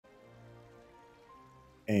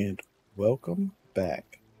and welcome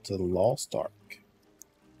back to the Lost Ark.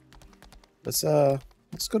 Let's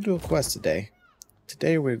go do a quest today.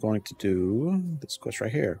 Today we're going to do this quest right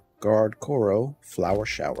here. Guard Koro Flower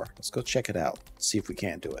Shower. Let's go check it out. See if we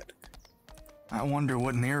can't do it. I wonder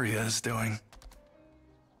what Neria is doing.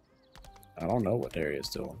 I don't know what area is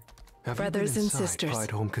doing. Brothers and sisters,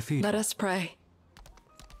 let us pray.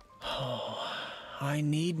 Oh, I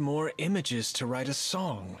need more images to write a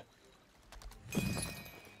song.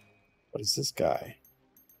 What is this guy?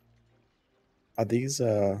 Are these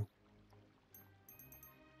Oh,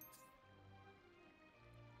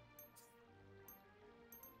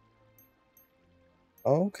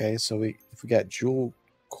 okay, so if we got jewel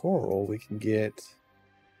coral, we can get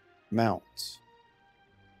mounts.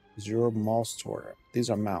 Zero moss turtle. These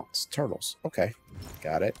are mounts. Turtles. Okay.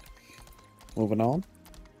 Got it. Moving on.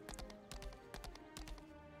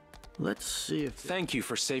 Let's see if... Thank you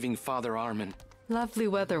for saving Father Armin. Lovely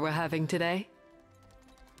weather we're having today.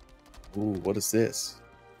 Ooh, what is this?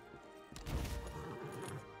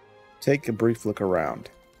 Take a brief look around.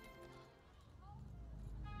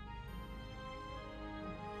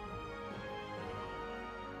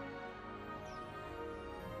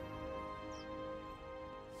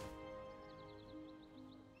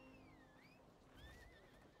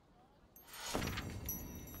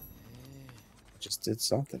 Just did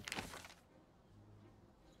something.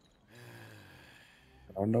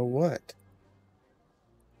 I don't know what.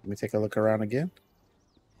 Let me take a look around again.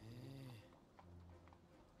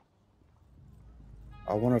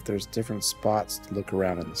 I wonder if there's different spots to look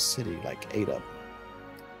around in the city, like 8 of them.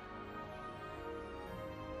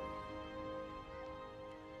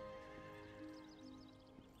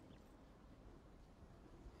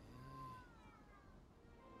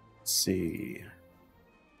 Let's see.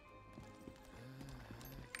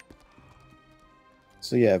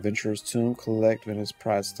 So yeah, Adventurer's Tomb, collect Venice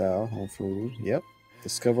Pride style, home food, yep.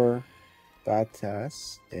 Discover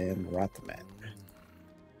Batas and Rathaman.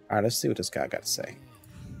 Alright, let's see what this guy got to say.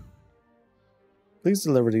 Please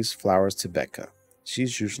deliver these flowers to Becca.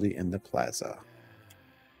 She's usually in the plaza.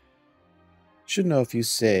 Should know if you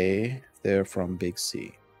say they're from Big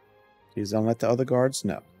C. Please don't let the other guards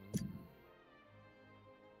know.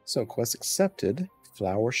 So, quest accepted.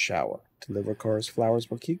 Flower shower. Deliver Cora's flowers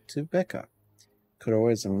bouquet to Becca. Koro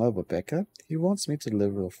is in love with Becca. He wants me to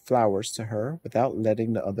deliver flowers to her without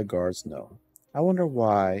letting the other guards know. I wonder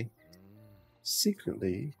why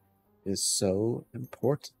secretly is so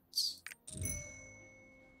important.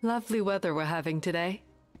 Lovely weather we're having today.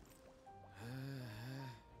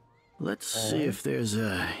 Let's see if there's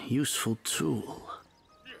a useful tool.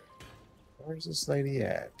 Where's this lady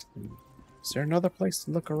at? Is there another place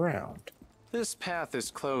to look around? This path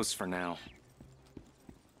is closed for now.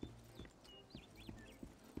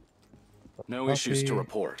 No issues to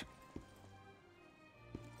report.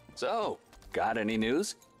 So, got any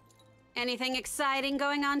news? Anything exciting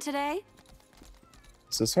going on today?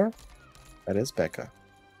 Is this her? That is Becca.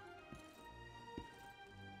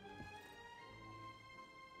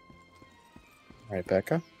 Alright,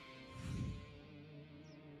 Becca.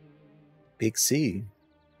 Big C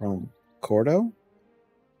from Cordo?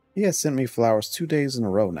 He has sent me flowers 2 days in a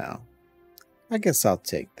row now. I guess I'll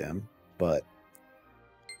take them, but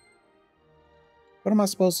what am I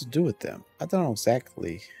supposed to do with them? I don't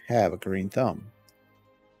exactly have a green thumb.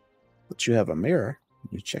 But you have a mirror.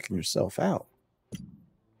 You're checking yourself out.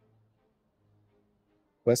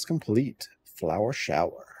 Quest complete. Flower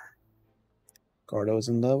shower. Gardo is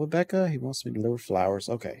in love with Becca. He wants me to deliver flowers.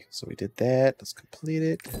 Okay, so we did that. Let's complete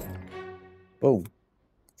it. Boom.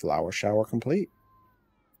 Flower shower complete.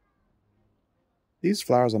 These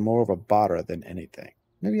flowers are more of a bother than anything.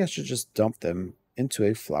 Maybe I should just dump them into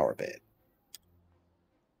a flower bed.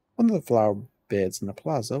 One of the flower beds in the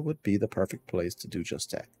plaza would be the perfect place to do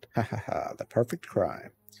just that. Ha ha ha, the perfect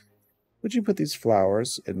crime. Would you put these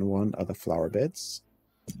flowers in one of the flower beds?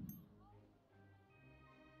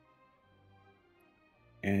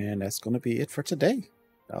 And that's going to be it for today.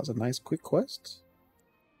 That was a nice quick quest.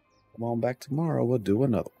 Come on back tomorrow, we'll do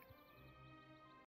another one.